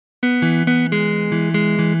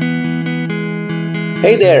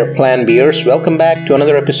Hey there, Plan Bers. Welcome back to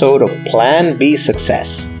another episode of Plan B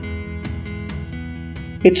Success.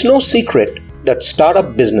 It's no secret that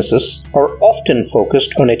startup businesses are often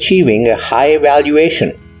focused on achieving a high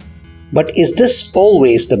valuation. But is this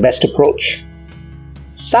always the best approach?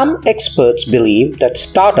 Some experts believe that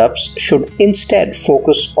startups should instead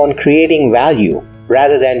focus on creating value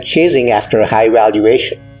rather than chasing after a high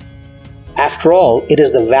valuation. After all, it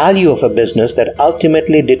is the value of a business that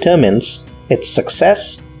ultimately determines its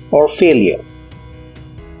success or failure.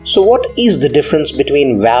 So what is the difference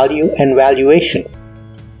between value and valuation?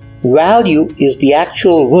 Value is the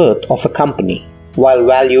actual worth of a company, while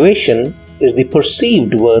valuation is the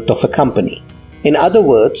perceived worth of a company. In other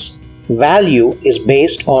words, value is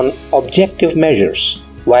based on objective measures,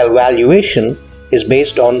 while valuation is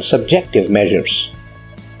based on subjective measures.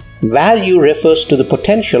 Value refers to the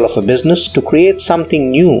potential of a business to create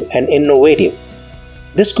something new and innovative.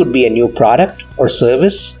 This could be a new product or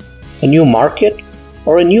service, a new market,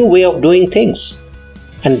 or a new way of doing things.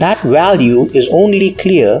 And that value is only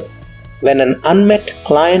clear when an unmet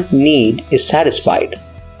client need is satisfied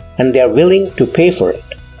and they are willing to pay for it.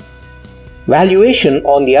 Valuation,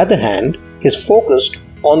 on the other hand, is focused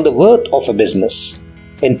on the worth of a business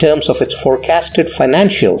in terms of its forecasted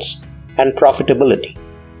financials and profitability.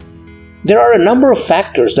 There are a number of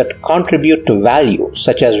factors that contribute to value,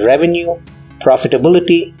 such as revenue,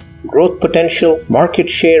 profitability, growth potential, market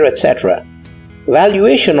share, etc.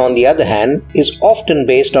 Valuation, on the other hand, is often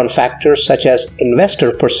based on factors such as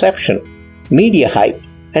investor perception, media hype,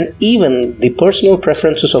 and even the personal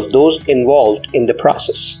preferences of those involved in the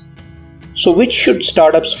process. So which should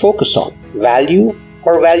startups focus on, value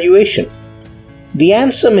or valuation? The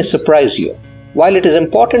answer may surprise you. While it is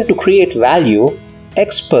important to create value,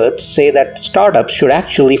 experts say that startups should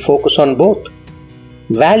actually focus on both.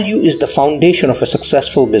 Value is the foundation of a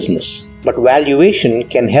successful business, but valuation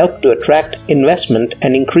can help to attract investment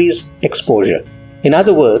and increase exposure. In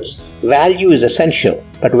other words, value is essential,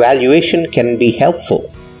 but valuation can be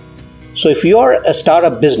helpful. So if you are a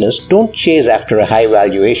startup business, don't chase after a high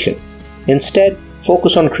valuation. Instead,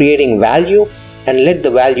 focus on creating value and let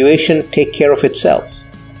the valuation take care of itself.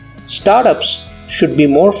 Startups should be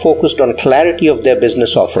more focused on clarity of their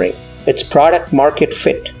business offering, its product market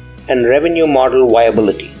fit, and revenue model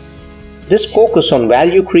viability. This focus on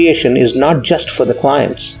value creation is not just for the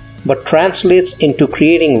clients, but translates into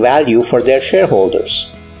creating value for their shareholders.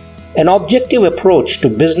 An objective approach to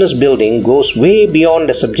business building goes way beyond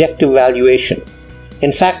a subjective valuation.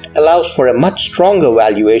 In fact, allows for a much stronger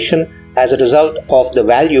valuation as a result of the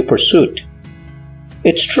value pursuit.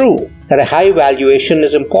 It's true that a high valuation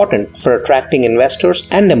is important for attracting investors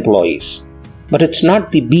and employees, but it's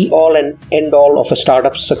not the be-all and end-all of a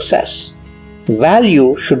startup's success.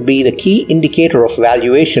 Value should be the key indicator of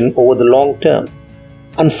valuation over the long term.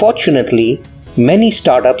 Unfortunately, many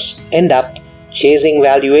startups end up chasing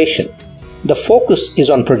valuation. The focus is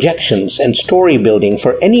on projections and story building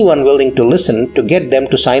for anyone willing to listen to get them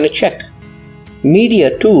to sign a check.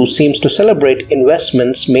 Media too seems to celebrate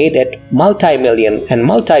investments made at multi-million and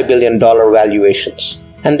multi-billion dollar valuations,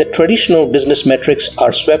 and the traditional business metrics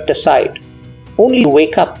are swept aside, only to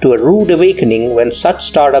wake up to a rude awakening when such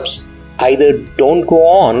startups either don't go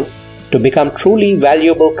on to become truly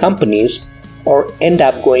valuable companies or end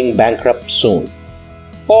up going bankrupt soon.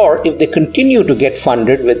 Or if they continue to get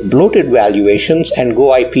funded with bloated valuations and go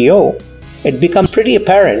IPO, it becomes pretty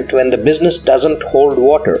apparent when the business doesn't hold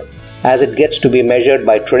water, as it gets to be measured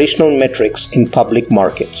by traditional metrics in public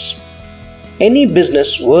markets. Any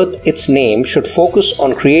business worth its name should focus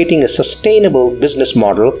on creating a sustainable business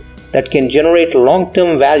model that can generate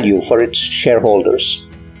long-term value for its shareholders.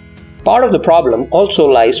 Part of the problem also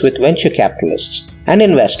lies with venture capitalists and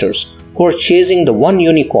investors who are chasing the one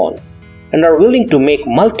unicorn and are willing to make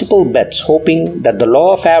multiple bets hoping that the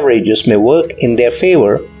law of averages may work in their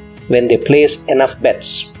favor when they place enough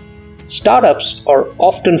bets. Startups are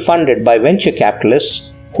often funded by venture capitalists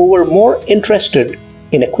who were more interested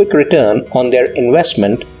in a quick return on their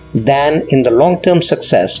investment than in the long-term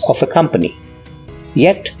success of a company.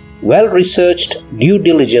 Yet, well-researched due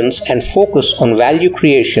diligence and focus on value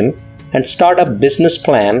creation and startup business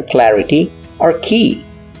plan clarity are key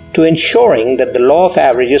to ensuring that the law of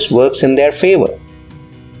averages works in their favor.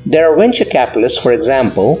 There are venture capitalists, for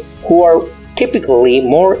example, who are typically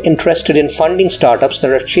more interested in funding startups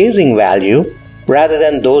that are chasing value rather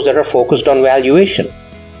than those that are focused on valuation.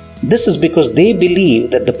 This is because they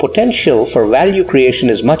believe that the potential for value creation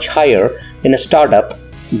is much higher in a startup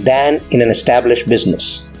than in an established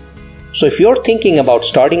business. So if you're thinking about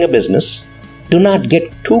starting a business, do not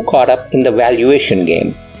get too caught up in the valuation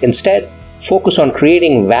game. Instead, Focus on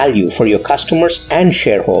creating value for your customers and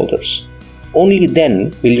shareholders. Only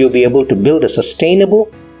then will you be able to build a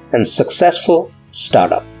sustainable and successful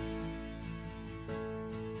startup.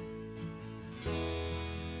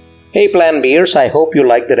 Hey Plan Bers, I hope you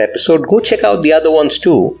liked that episode. Go check out the other ones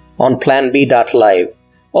too on planb.live.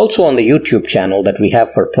 Also on the YouTube channel that we have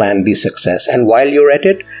for Plan B Success. And while you're at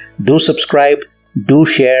it, do subscribe, do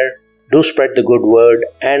share, do spread the good word,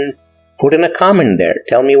 and put in a comment there.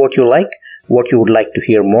 Tell me what you like, what you would like to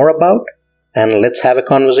hear more about, and let's have a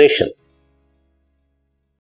conversation.